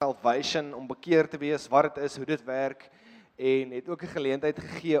salvation, om bekeer te wees, wat dit is, hoe dit werk, en het ook 'n geleentheid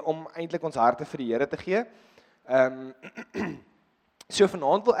gegee om eintlik ons harte vir die Here te gee. So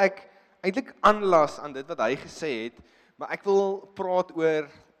vanaand wil ek eintlik aanlas aan dit wat hy gesê het, maar ek wil praat oor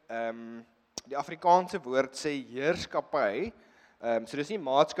die Afrikaanse woord sê heerskappy. So dis nie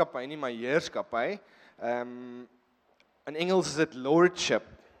maatskappy nie, maar heerskappy. In Engels is dit Lordship.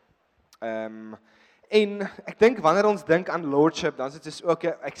 En ek dink wanneer ons dink aan Lordship, dan is dit soos ook,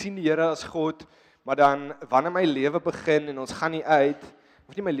 ek sien die Here as God, maar dan wanneer my lewe begin en ons gaan nie uit,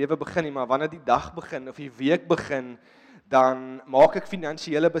 of nie my lewe begin nie, maar wanneer die dag begin of die week begin, dan maak ek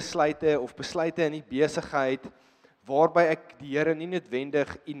finansiële besluite of besluite in die besigheid waarby ek die Here nie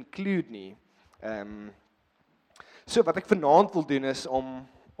noodwendig include nie. So wat ek vanaand wil doen is om,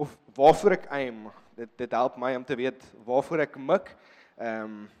 of waarvoor ek aim, dit help my om te weet waarvoor ek mik,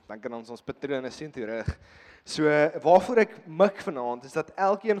 dan kan ons patrone sien terug. So waarvoor ek mik vanaand is dat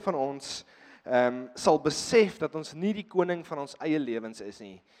elkeen van ons sal besef dat ons nie die koning van ons eie lewens is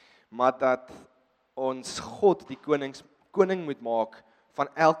nie, maar dat ons God die koning moet maak van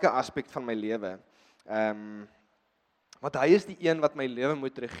elke aspek van my lewe. Want hy is die een wat my lewe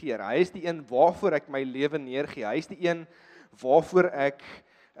moet regeer. Hy is die een waarvoor ek my lewe neergee. Hy is die een waarvoor ek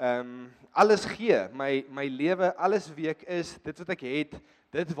alles gee. My lewe, alles wie ek is, dit wat ek het,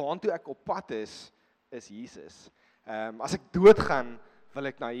 dit waantoe ek op pad is Jesus. As ek doodgaan, wil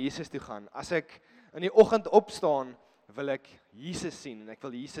ek na Jesus toe gaan. As ek in die oggend opstaan, wil ek Jesus sien, en ek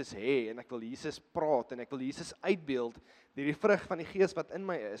wil Jesus hê, en ek wil Jesus praat, en ek wil Jesus uitbeeld, deur die vrug van die Gees wat in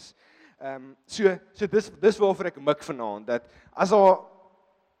my is. So dis waarvoor ek mik vanaand, dat as daar,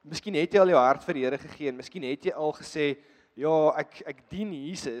 miskien het jy al jou hart vir die Here gegee, en miskien het jy al gesê, ja, ek dien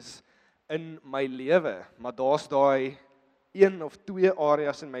Jesus in my lewe, maar daar's daai 1 of 2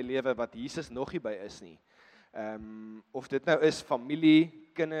 areas in my lewe wat Jesus nog nie by is nie. Of dit nou is familie,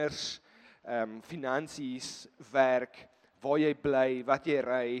 kinders, finansies, werk, waar jy bly, wat jy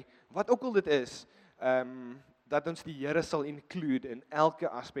ry, wat ook al dit is, dat ons die Here sal include in elke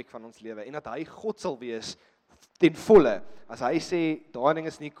aspek van ons lewe, en dat hy God sal wees ten volle. As hy sê, daai ding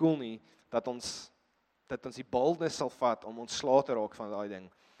is nie cool nie, dat ons die boldness sal vat om ontslae te raak van daai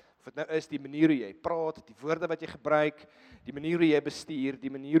ding. Of dit nou is die manier hoe jy praat, die woorde wat jy gebruik, die manier hoe jy bestuur, die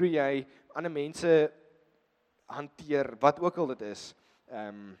manier hoe jy ander mense hanteer, wat ook al dit is.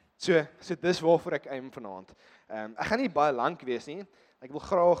 So dis waarvoor ek aim vanaand. Ek gaan nie baie lank wees nie. Ek wil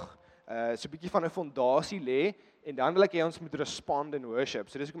graag so 'n bietjie van 'n fondasie lê, en dan wil ek hê ons moet respond in worship.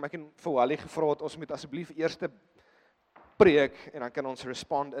 So dis hoekom ek en vir Wally gevra het, ons moet asseblief eers preek, en dan kan ons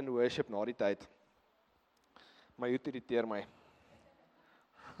respond in worship na die tyd. Maar jy irriteer my.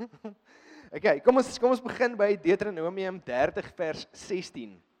 Okay, kom ons begin by Deuteronomium 30 vers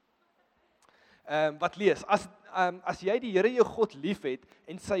 16. Wat lees, as jy die Here jou God liefhet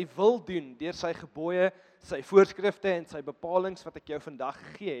en sy wil doen deur sy gebooie, sy voorskrifte en sy bepalings wat ek jou vandag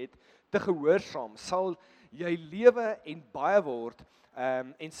gegee het, te gehoorsaam, sal jy lewe en baie word,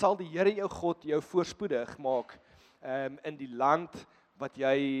 en sal die Here jou God jou voorspoedig maak in die land wat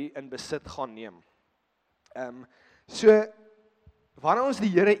jy in besit gaan neem. So wanneer ons die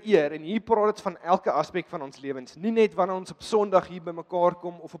Here eer, en hier praat dit van elke aspek van ons lewens, nie net wanneer ons op Sondag hier by mekaar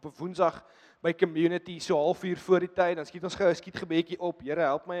kom, of op 'n Woensdag by community, so 0:30 voor die tyd, dan skiet ons gou 'n skietgebedjie op, Here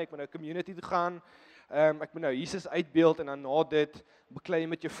help my, ek moet nou community toe gaan, ek moet nou Jesus uitbeeld, en dan na dit, beklei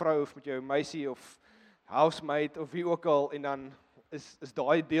met jou vrou, of met jou meisie, of housemate, of wie ook al, en dan is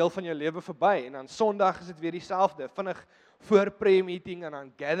daai deel van jou lewe verby, en dan Sondag is dit weer dieselfde, vinnig voor prayer meeting, en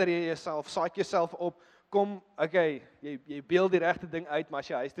dan gather jy jouself, saak jouself op, kom, okay, jy beeld die regte ding uit, maar as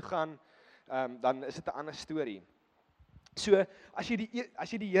jy huis toe gaan, dan is dit 'n ander storie. So, as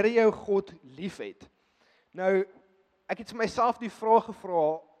jy die Here jou God liefhet, nou, ek het vir myself die vraag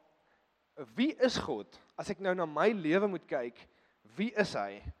gevra, wie is God? As ek nou na my lewe moet kyk, wie is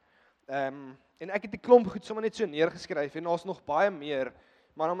hy? En ek het 'n klomp goed sommer net so neergeskryf, en daar's nog baie meer,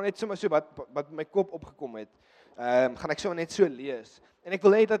 maar dan net sommer so wat my kop opgekom het, gaan ek sommer net so lees. En ek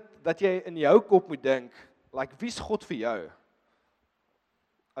wil hê dat jy in jou kop moet dink, like, wie's God vir jou?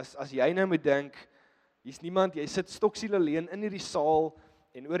 As jy nou moet dink, hier's niemand, jy sit stoksiel alleen in hierdie saal,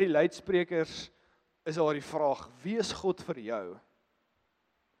 en oor die luidsprekers is daar die vraag, wie is God vir jou?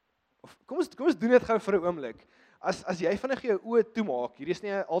 Of, kom ons doen dit gou vir 'n oomblik. As jy vinnig jou oë toemaak, hier is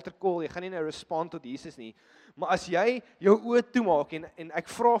nie 'n altar call, jy gaan nie nou respond tot Jesus nie, maar as jy jou oë toemaak, en ek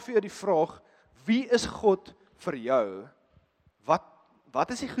vra vir jou die vraag, wie is God vir jou? Wat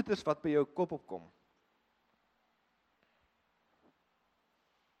is die goeders wat by jou kop opkom?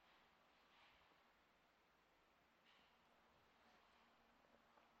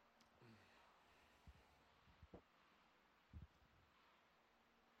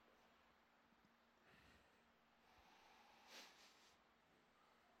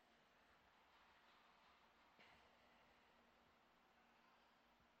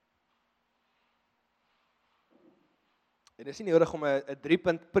 En dis nie nodig om 'n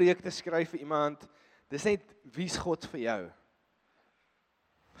 3-punt preek te skryf vir iemand. Dis net wie's God vir jou?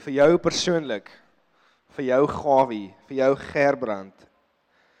 Vir jou persoonlik, vir jou Gawie, vir jou Gerbrand,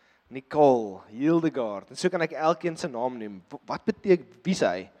 Nicole, Hildegard, en so kan ek elkeen se naam noem. Wat beteken, wie's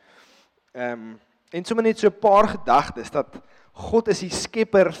hy? En sommer net so 'n paar gedagtes, dat God is die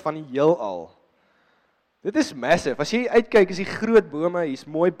skepper van die heelal. Dit is massive. As jy uitkyk, is die groot bome, hier's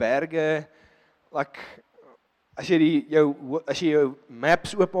mooi berge, like, as jy jou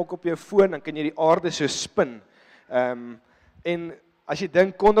maps oopmaak op jou foon, dan kan jy die aarde so spin. En as jy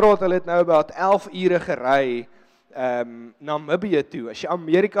dink, Konrad, hulle het nou about 11 ure gery, Namibië toe. As jy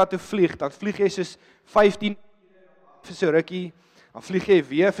Amerika toe vlieg, dan vlieg jy soos 15 vir so rukkie, dan vlieg jy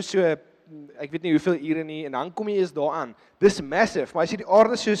weer vir so, ek weet nie hoeveel ure nie, en dan kom jy eens daar aan. Dis massive, maar as jy die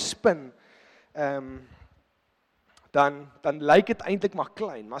aarde so spin, dan lyk dit eintlik maar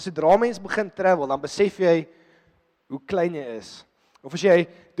klein. Maar sodra mens begin travel, dan besef jy hoe klein jy is. Of as jy,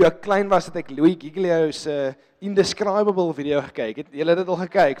 toe ek klein was, het ek Louis Giglio se Indescribable video gekyk. Het julle dit al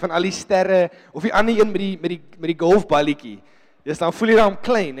gekyk? Van al die sterre, of die ander een met die golfballetjie. Dus dan voel jy dan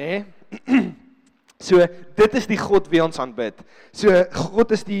klein, hè? So, dit is die God wie ons aanbid. So,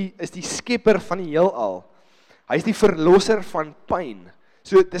 God is die skepper van die heelal. Hy is die verlosser van pyn.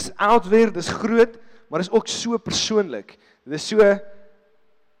 So, dis out there, dis groot, maar dis ook so persoonlik. Dis so,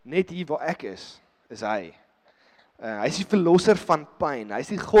 net hier waar ek is hy. Hy is die verlosser van pyn. Hy is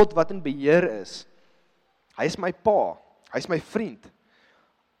die God wat in beheer is. Hy is my pa. Hy is my vriend.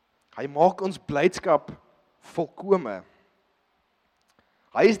 Hy maak ons blydskap volkome.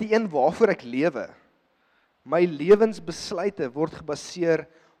 Hy is die een waarvoor ek lewe. My lewensbesluite word gebaseer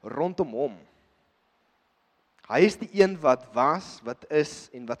rondom hom. Hy is die een wat was, wat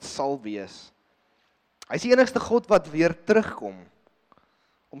is en wat sal wees. Hy is die enigste God wat weer terugkom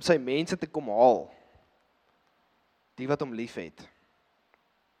om sy mense te kom haal. Die wat hom lief het.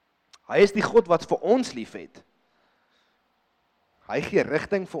 Hy is die God wat vir ons lief het. Hy gee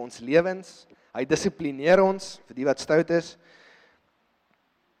rigting vir ons lewens. Hy dissiplineer ons vir die wat stout is.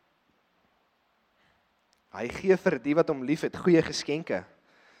 Hy gee vir die wat hom lief het goeie geskenke.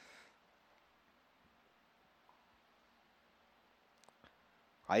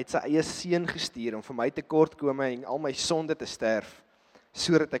 Hy het sy eie seun gestuur om vir my tekortkome en al my sonde te sterf,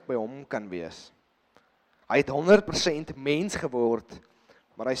 sodat ek by hom kan wees. Hy het 100% mens geword,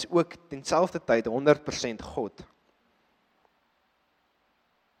 maar hy is ook tenselfde tyd 100% God.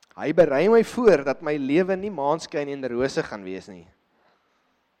 Hy berei my voor dat my lewe nie maanskyn en rose gaan wees nie.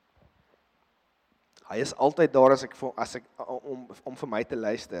 Hy is altyd daar om vir my te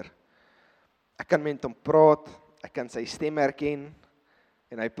luister. Ek kan met hom praat, ek kan sy stem herken,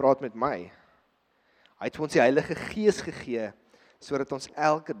 en hy praat met my. Hy het vir ons die Heilige Gees gegee, sodat ons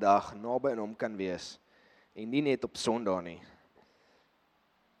elke dag naby aan hom kan wees, en nie net op Sondag nie.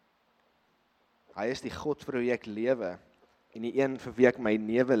 Hy is die God vir wie ek lewe, en die een vir wie ek my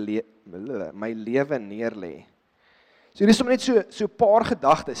lewe neerlê. So dis sommer net so 'n paar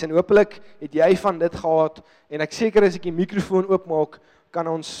gedagtes, en hopelik het jy van dit gehad, en ek seker as ek die mikrofoon oopmaak, kan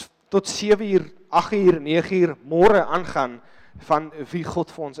ons tot 7 uur, 8 uur, 9 uur, môre aangaan, van wie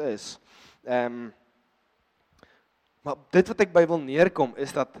God vir ons is. Maar dit wat ek by wil neerkom,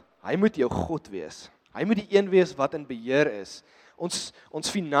 is dat hy moet jou God wees. Hy moet die een wees wat in beheer is.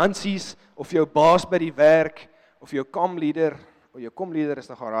 Ons finansies, of jou baas by die werk, of jou komleader is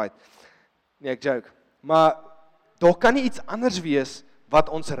nog alright. Nee, ek joke. Maar daar kan nie iets anders wees wat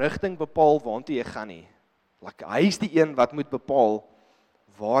ons rigting bepaal waartoe jy gaan nie. Like, hy is die een wat moet bepaal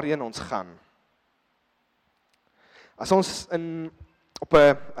waarheen ons gaan. As ons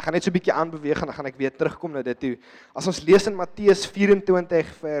ek gaan net so 'n bietjie aanbeweeg en dan gaan ek weer terugkom na dit toe. As ons lees in Matteus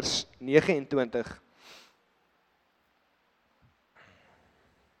 24 vers 29.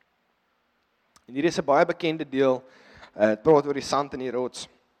 En hier is 'n baie bekende deel, het praat oor die sand en die rots.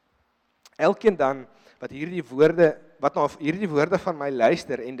 Elkeen dan wat hierdie woorde van my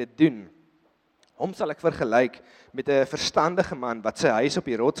luister en dit doen, hom sal ek vergelyk met 'n verstandige man wat sy huis op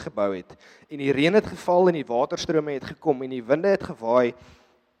die rots gebou het. En die reën het geval en die waterstrome het gekom en die winde het gewaai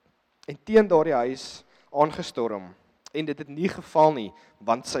en teen daardie huis aangestorm. En dit het nie geval nie,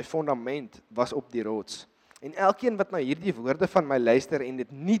 want sy fondament was op die rots. En elkeen wat na hierdie woorde van my luister en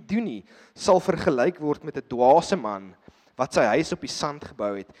dit nie doen nie, sal vergelyk word met 'n dwaase man wat sy huis op die sand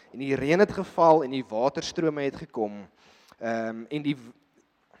gebou het. En die reën het geval en die waterstrome het gekom. En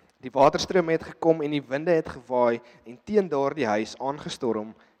die waterstrome het gekom en die winde het gewaai en teen daardie huis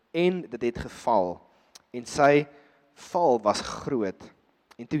aangestorm en dit het geval. En sy val was groot.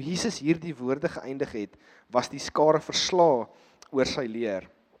 En toe Jesus hierdie woorde geëindig het, was die skare verslae oor sy leer.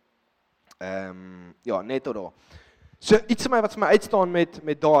 Ja, net tot daar. So iets vir my wat vir my uitstaan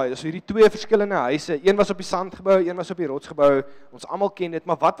met daai, is hierdie twee verskillende huise. Een was op die sandgebou, een was op die rotsgebou. Ons almal ken dit,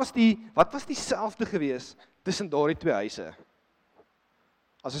 maar wat was dieselfde gewees tussen daardie twee huise?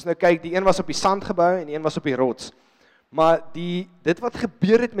 As ons nou kyk, die een was op die sandgebou en die een was op die rots. Maar dit wat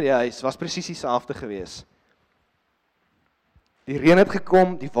gebeur het met die huis was presies dieselfde gewees. Die reën het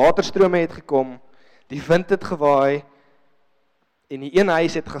gekom, die waterstrome het gekom, die wind het gewaai en die een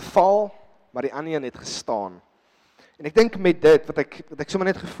huis het geval, maar die ander een het gestaan. En ek dink met dit wat ek sommer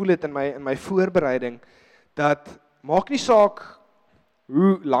net gevoel het in my voorbereiding, dat maak nie saak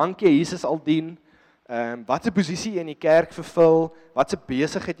hoe lank jy Jesus al dien, wat 'n posisie jy in die kerk vervul, wat 'n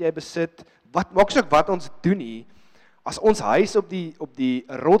besigheid jy besit, maak saak wat ons doen nie. As ons huis op die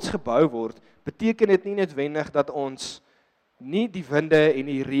rots gebou word, beteken dit nie noodwendig dat ons nie die winde en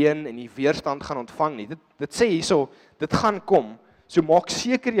die reën en die weerstand gaan ontvang nie. Dit sê hierso, dit gaan kom. So maak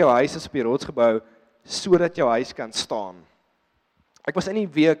seker jou huis is op die rots gebou, sodat jou huis kan staan. Ek was in die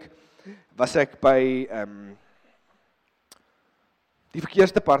week, was ek by die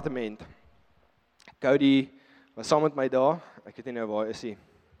verkeersdepartement. Cody was saam met my daar, ek weet nie nou waar is hy.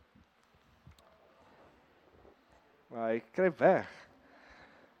 Maar hy kry weg.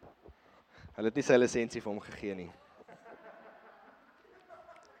 Hulle het nie sy lisensie vir hom gegee nie.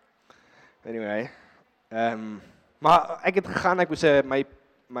 Anyway, maar ek het gegaan, ek moes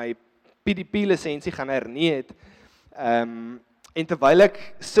my PDP lisensie gaan hernie het. En terwyl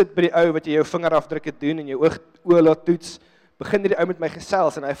ek sit by die ou wat jy jou vingerafdrukke doen en jou oë laat toets, begin die ou met my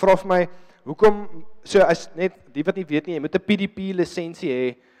gesels en hy vra vir my, hoekom, so as net die wat nie weet nie, jy moet 'n PDP lisensie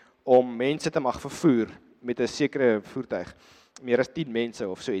hê om mense te mag vervoer met 'n sekere voertuig, meer as 10 mense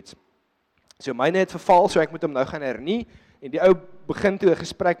of so iets. So myne het verval, so ek moet hom nou gaan hernie en die ou begin toe 'n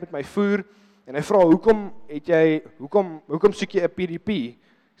gesprek met my voer en hy vra, hoekom soek jy 'n PDP?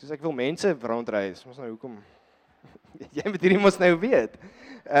 Soos ek wil mense rondry, ons nou hoekom jy moet hierdie mos nou weet.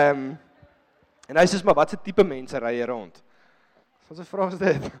 En hy sê maar wat se tipe mense ry jy rond? Wat 'n vraag is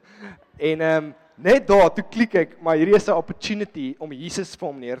dit? En net daar toe klik ek, maar hierdie is 'n opportunity om Jesus vir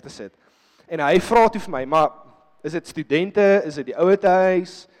hom neer te sit. En hy vra toe vir my, maar is dit studente, is dit die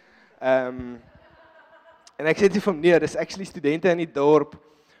ouerhuis? En ek sê toe vir hom, nee, dis actually studente in die dorp.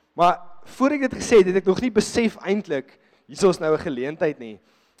 Maar voor ek dit gesê het ek nog nie besef eintlik hier is nou 'n geleentheid nie.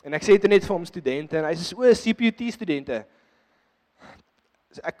 En ek sê toe net vir hom studente en hy sê o, CPUT studente.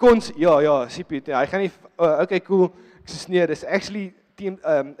 Ek kon ja, CPUT. Hy gaan nie okay, cool. Ek sê nee, dis actually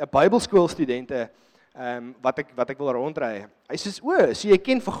 'n Bybelskool studente wat ek wil rondry. Hy sê o, so jy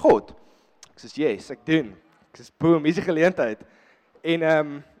ken vir God. Ek sê yes, ek doen. Ek sê boom, hier's die geleentheid.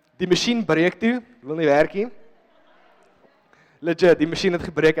 En die masjien breek toe, wil nie werk nie. Legit, die masjien het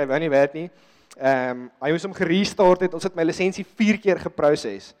gebreek, hy wou nie werk nie. Hy moes hom gerestart het, ons het my lisensie 4 keer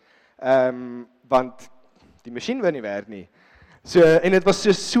geproses. Want die masjien wou nie werk nie. So, en dit was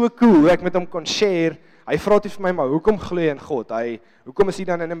so cool hoe ek met hom kon share. Hy vra toe vir my, maar hoekom glo jy in God? Hoekom is hy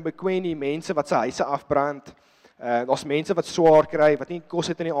dan in 'n Mbekweni, mense wat sy huise afbrand? Daar's mense wat swaar kry, wat nie kos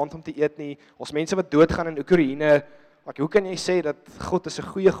het in die aand om te eet nie. Ons mense wat doodgaan in Oekraïne. Hoe kan jy sê dat God is 'n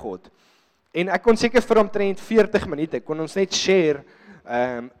goeie God? En ek kon seker vir omtrent 40 minute kon ons net share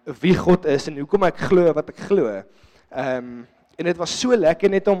wie God is en hoekom ek glo wat ek glo. En dit was so lekker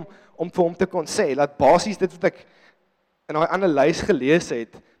net om vir hom te kon sê dat basies dit wat ek in daai ander lys gelees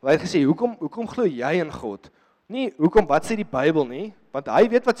het, waar hy het gesê hoekom glo jy in God? Nie hoekom wat sê die Bybel nie, want hy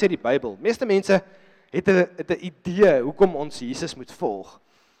weet wat sê die Bybel. Meeste mense het 'n idee hoekom ons Jesus moet volg.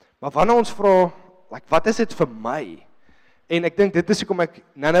 Maar wanneer ons vra, wat is dit vir my? En ek dink dit is hoekom ek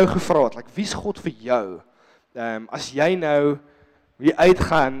nou gevra het, wie's God vir jou? As jy nou hier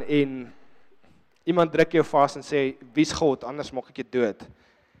uitgaan en iemand druk jou vas en sê, wie's God, anders maak ek jou dood.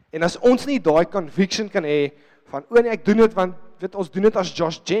 En as ons nie daai conviction kan hê van, nee, ek doen dit want ons doen dit as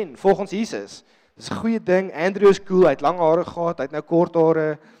Josh Jen, volgens Jesus. Dis 'n goeie ding, Andrew is cool, hy het lang hare gehad, hy het nou kort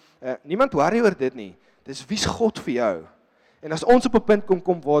hare. Niemand worry oor dit nie. Dis wie's God vir jou? En as ons op 'n punt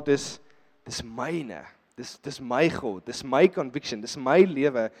kom waar dis myne. Dis my God, dis my conviction, dis my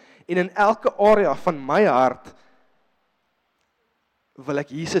lewe. En in elke area van my hart wil ek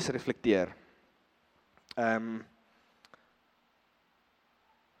Jesus reflekteer.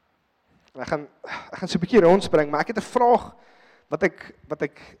 Ek gaan so 'n bietjie rondspring, maar ek het 'n vraag wat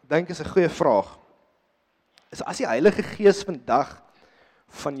ek dink is 'n goeie vraag. Is as die Heilige Gees vandag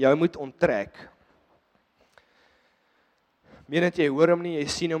van jou moet onttrek. Meer dat jy hoor hom nie, jy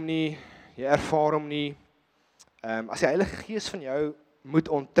sien hom nie, jy ervaar hom nie. As die Heilige Gees van jou moet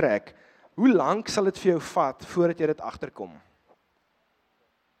onttrek, hoe lank sal dit vir jou vat voordat jy dit agterkom?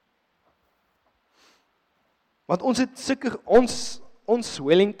 Want ons het ons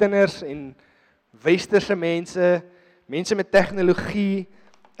Wellingtoners en westerse mense, mense met tegnologie,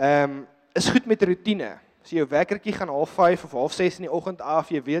 is goed met routine. As jy jou wekkertjie gaan 5:30 of 5:30 in die oggend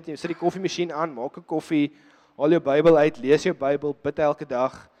af, jy weet, jy sit die koffiemasjien aan, maak 'n koffie, haal jou Bybel uit, lees jou Bybel, bid elke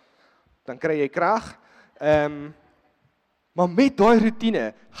dag, dan kry jy krag. Maar met daai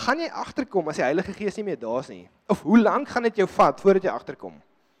routine, gaan jy agterkom as die Heilige Gees nie meer daar is nie. Of hoe lank gaan dit jou vat voordat jy agterkom?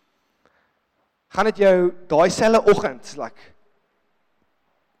 Gaan dit jou daai selfe oggend, like,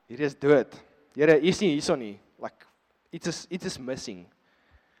 hier is dood. Here, hier is nie hierso nie. Like, iets is missing.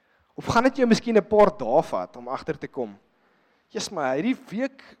 Of gaan dit jou miskien 'n paar dae vat om agter te kom? Jesus, maar hierdie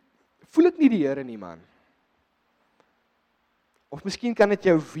week voel ek nie die Here nie, man. Of miskien kan dit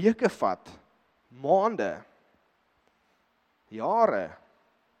jou weke vat, maande, jare.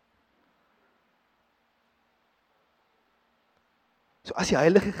 So as die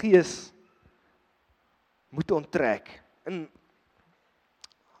Heilige Gees moet onttrek, en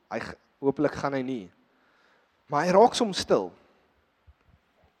hopelik gaan hy nie, maar hy raak soms stil.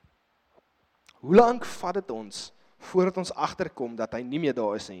 Hoe lank vat dit ons, voordat ons agterkom, dat hy nie meer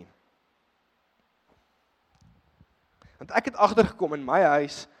daar is nie? Want ek het agtergekom in my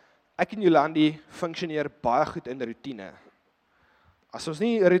huis, ek en Jolandi funksioneer baie goed in routine. As ons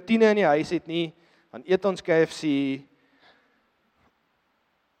nie 'n routine in die huis het nie, dan eet ons KFC,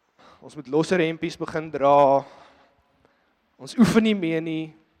 ons moet losse rempies begin dra, ons oefen nie meer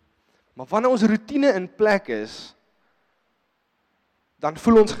nie, maar wanneer ons routine in plek is, dan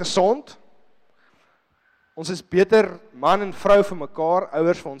voel ons gesond, ons is beter man en vrou vir mekaar,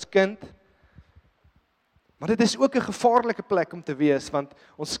 ouers vir ons kind, maar dit is ook 'n gevaarlike plek om te wees, want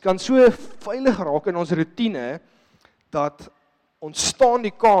ons kan so veilig raak in ons routine, dat ons staan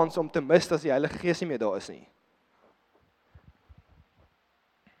die kans om te mis as die Heilige Gees nie meer daar is nie.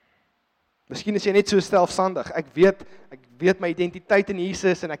 Miskien is jy net so selfstandig. Ek weet my identiteit in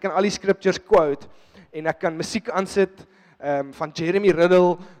Jesus en ek kan al die scriptures quote en ek kan musiek aansit van Jeremy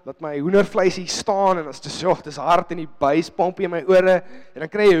Riddle, dat my hoendervleis hier staan en as dis hard en die buis pompie in my ore en dan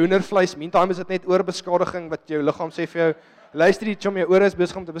kry jy hoendervleis. Meantime is dit net oorbeskadiging wat jou liggaam sê vir jou, luister die chom, jou ore is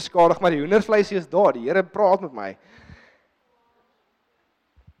besig om te beskadig, maar die hoendervleis is daar, die Here praat met my.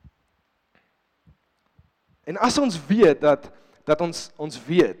 En as ons weet dat ons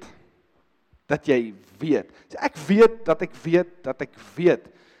weet, dat jy weet. So ek weet,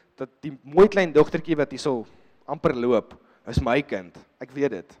 dat die mooi klein dogtertjie wat hier so amper loop, is my kind. Ek weet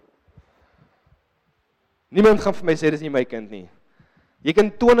dit. Niemand gaan vir my sê, dis nie my kind nie. Jy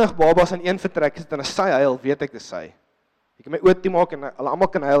kan 20 babas in een vertrek sit en as sy huil, weet ek dis sy. Jy kan my oë toemaak en hulle almal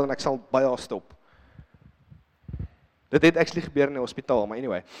kan huil en ek sal by haar stop. Dit het actually gebeur in die hospitaal, maar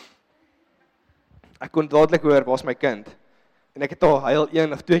anyway. Ek kon dadelik hoor, waar's my kind? En ek het al huil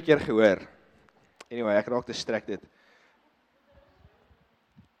 1 of 2 keer gehoor. Anyway, ek raak distracted.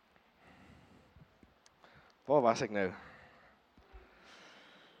 Waar was ek nou?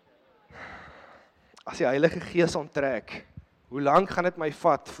 As die Heilige Gees onttrek, hoe lank gaan dit my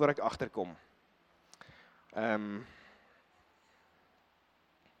vat voor ek agterkom?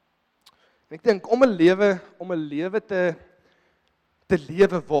 Ek dink om 'n lewe te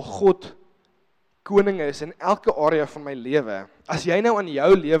lewe waar God koning is in elke area van my lewe. As jy nou aan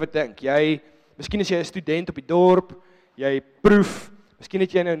jou lewe dink, miskien is jy 'n student op die dorp, jy proef, miskien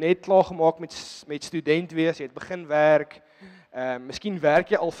het jy nou net klaar gemaak met student wees, jy het begin werk, miskien werk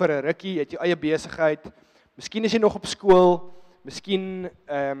jy al vir 'n rukkie, jy het jou eie besigheid, miskien is jy nog op skool, miskien,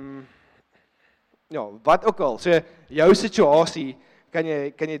 wat ook al, so jou situasie, kan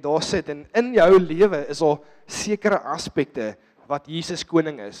jy daar sit, en in jou lewe is al sekere aspekte wat Jesus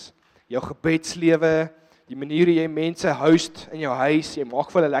koning is. Jou gebedslewe, die manier hoe jy mense host in jou huis, jy maak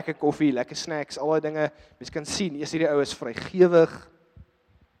vir hulle lekker koffie, lekker snacks, al die dinge, mens kan sien, hierdie ou is vrygewig.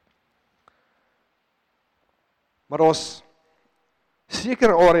 Maar daar's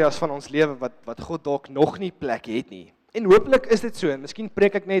sekere areas van ons lewe wat God dalk nog nie plek het nie. En hopelik is dit so, en miskien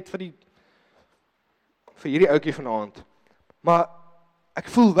preek ek net vir hierdie ouetjie vanaand. Maar ek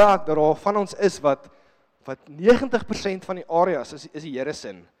voel wel dat daar van ons is wat 90% van die areas is die Here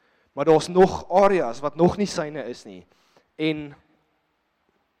se. Maar daar's nog areas wat nog nie syne is nie. En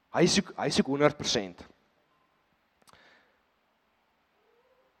hy soek 100%.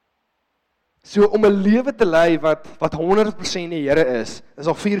 So om 'n lewe te lei wat 100% die Here is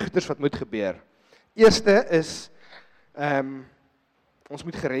al 4 goeders wat moet gebeur. Eerste is ons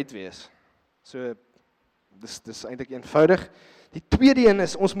moet gered wees. So dis eintlik eenvoudig. Die tweede een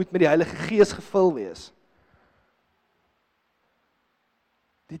is ons moet met die Heilige Gees gevul wees.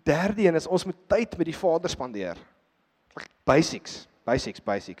 Die derde een is ons moet tyd met die Vader spandeer. Basics.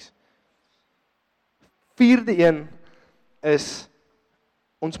 Vierde een is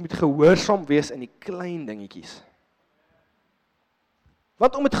ons moet gehoorsaam wees in die klein dingetjies.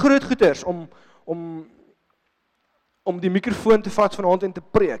 Want om met groot goeders, om die mikrofoon te vat vanaand en te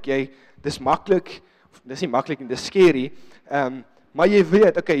preek, dis maklik, dis nie maklik nie, dis scary, maar jy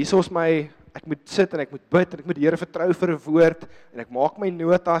weet, okay, hier is ek moet sit en ek moet bid, en ek moet die Here vertrou vir 'n woord, en ek maak my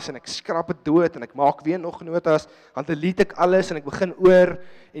notas, en ek skrap dit dood, en ek maak weer nog notas, dan delete ek alles, en ek begin oor,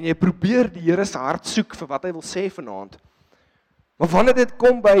 en jy probeer die Here se hart soek vir wat hy wil sê vanaand. Maar wanneer dit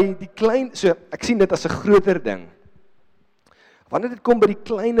kom by die klein, so ek sien dit as 'n groter ding. Wanneer dit kom by die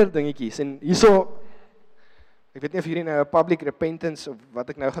kleiner dingetjies, en hierso, ek weet nie of hierdie nou 'n public repentance of wat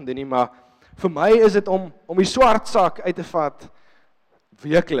ek nou gaan doen nie, maar vir my is dit om die swart sak uit te vat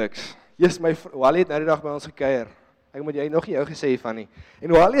weekliks. My Wally het nou die dag by ons gekuier. Ek moet jy nog nie jou gesê van nie. En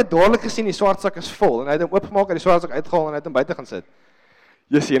Wally het dadelik gesien die swart sak is vol en hy het hom oopgemaak en die swart sak uitgehaal en hy het hom buite gaan sit.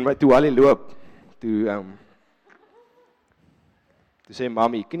 En my toe Wally loop, toe sê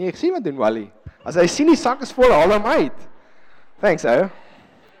mami, kan jy sien wat doen Wally? As hy sien die sak is vol, haal hom uit. Thanks, ou.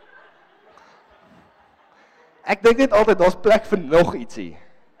 Ek dink net altyd, daar's plek vir nog ietsie.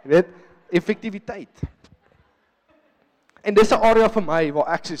 Jy weet, effektiwiteit. En dis 'n area vir my,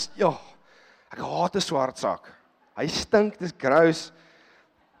 waar ek sê, ek haat 'n swart sak. Hy stink, dis gross.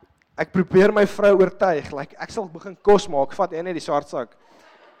 Ek probeer my vrou oortuig, ek sal begin kos maak, vat net die swart sak.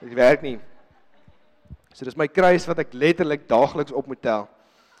 Dit werk nie. So dis my kruis wat ek letterlik daagliks op moet tel.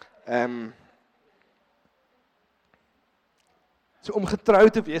 So om getrou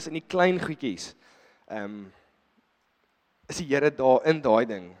te wees in die klein goedjies, is die Here daar in daai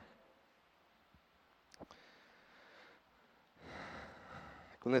ding.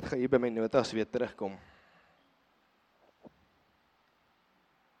 Ek wil net hier by my notas weer terugkom.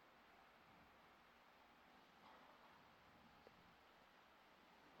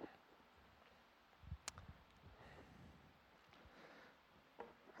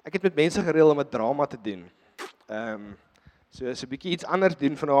 Ek het met mense gereël om 'n drama te doen. So 'n bietjie iets anders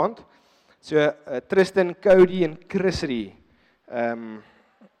doen vanaand. So Tristan, Cody en Chrissy,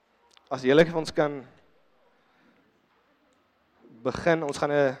 as julle vir ons kan begin, ons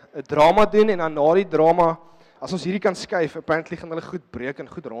gaan 'n drama doen en dan na die drama, as ons hierdie kan skuif, apparently gaan hulle goed breek en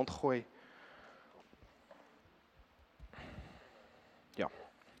goed rondgooi. Ja.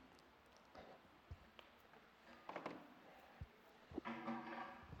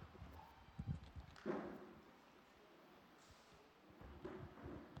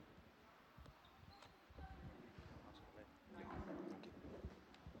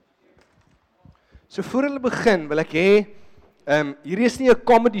 So voor hulle begin, wil ek hê, hierdie is nie 'n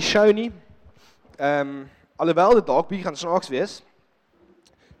comedy show nie, alhoewel dit dalk bietjie gaan snaaks wees,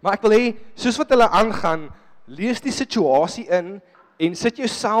 maar ek wil hê, soos wat hulle aangaan, lees die situasie in, en sit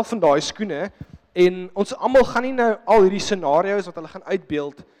jouself in daai skoene, en ons almal gaan nie nou al hierdie scenario's wat hulle gaan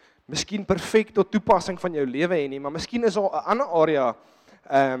uitbeeld, miskien perfek tot toepassing van jou lewe hê nie, maar miskien is daar 'n ander area,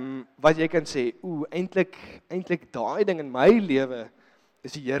 wat jy kan sê, eintlik daai ding in my lewe,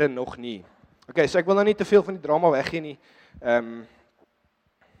 is die Here nog nie. Okay, so ek wil nou nie te veel van die drama weggee nie.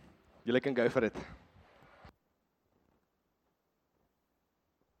 Julle kan go for it.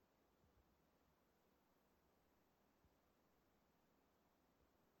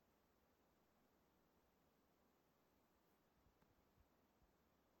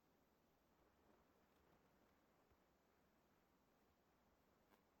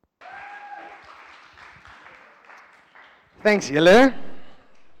 Thanks julle.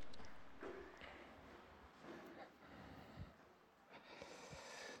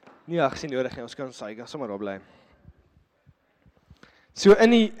 Nee, ek sien nodig, ons kan sommer daar bly. So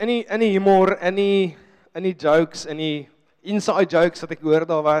in die humor, in die jokes, in die inside jokes wat ek hoor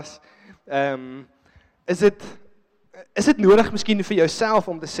daar was, is dit nodig miskien vir jouself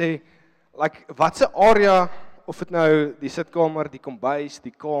om te sê, wat se area, of dit nou die sitkamer, die kombuis,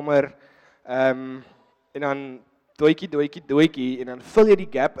 die kamer, en dan doetjie, en dan vul jy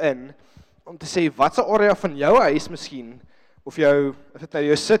die gap in, om te sê, wat se area van jou huis miskien, of dit nou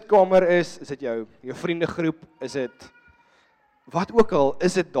jou sitkamer is dit jou vriendegroep, is dit wat ook al,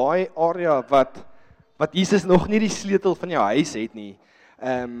 is dit daai area wat Jesus nog nie die sleutel van jou huis het nie.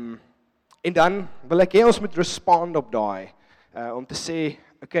 En dan wil ek hê ons moet respond op daai, om te sê,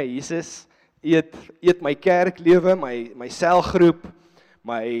 okay, Jesus, eet my kerklewe, my selgroep,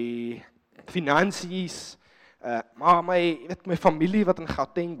 my finansies, maar my familie wat in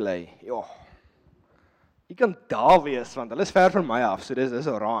Gauteng bly, jy kan daar wees, want hulle is ver van my af, so dis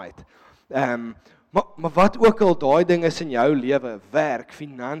alright. Maar wat ook al daai ding is in jou lewe, werk,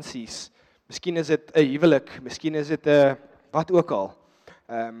 finansies, miskien is dit 'n huwelik, miskien is dit 'n wat ook al.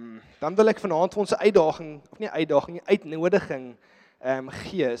 Dan wil ek vanaand vir ons 'n uitdaging, of nie uitdaging, 'n uitnodiging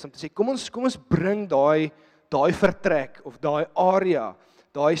gee, is om te sê, kom ons bring daai daai vertrek of daai area,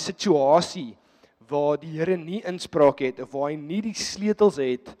 daai situasie waar die Here nie inspraak het of waar hy nie die sleutels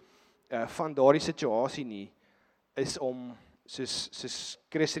het van daardie situasie nie, is om soos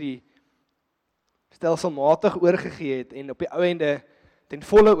Christie stelselmatig oorgegee het en op die ou ende ten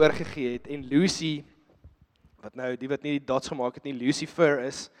volle oorgegee het en Lucy, wat nou die wat nie die dots gemaak het nie, Lucifer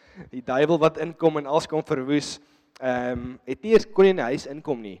is, die duiwel wat inkom en alles kom verwoes, het nie eers kon in die huis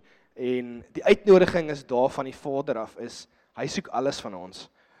inkom nie. En die uitnodiging is daar van die Vader af, is, hy soek alles van ons.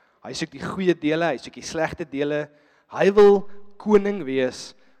 Hy soek die goeie dele, hy soek die slegte dele, hy wil koning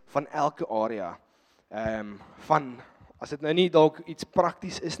wees van elke area. As dit nou nie dalk iets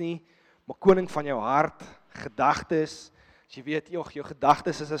prakties is nie, maar koning van jou hart, gedagtes, as jy weet, jou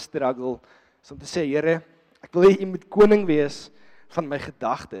gedagtes is 'n struggle, is om te sê, Here, ek wil hê U moet koning wees van my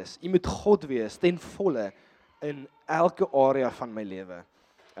gedagtes, U moet God wees, ten volle, in elke area van my lewe.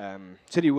 So die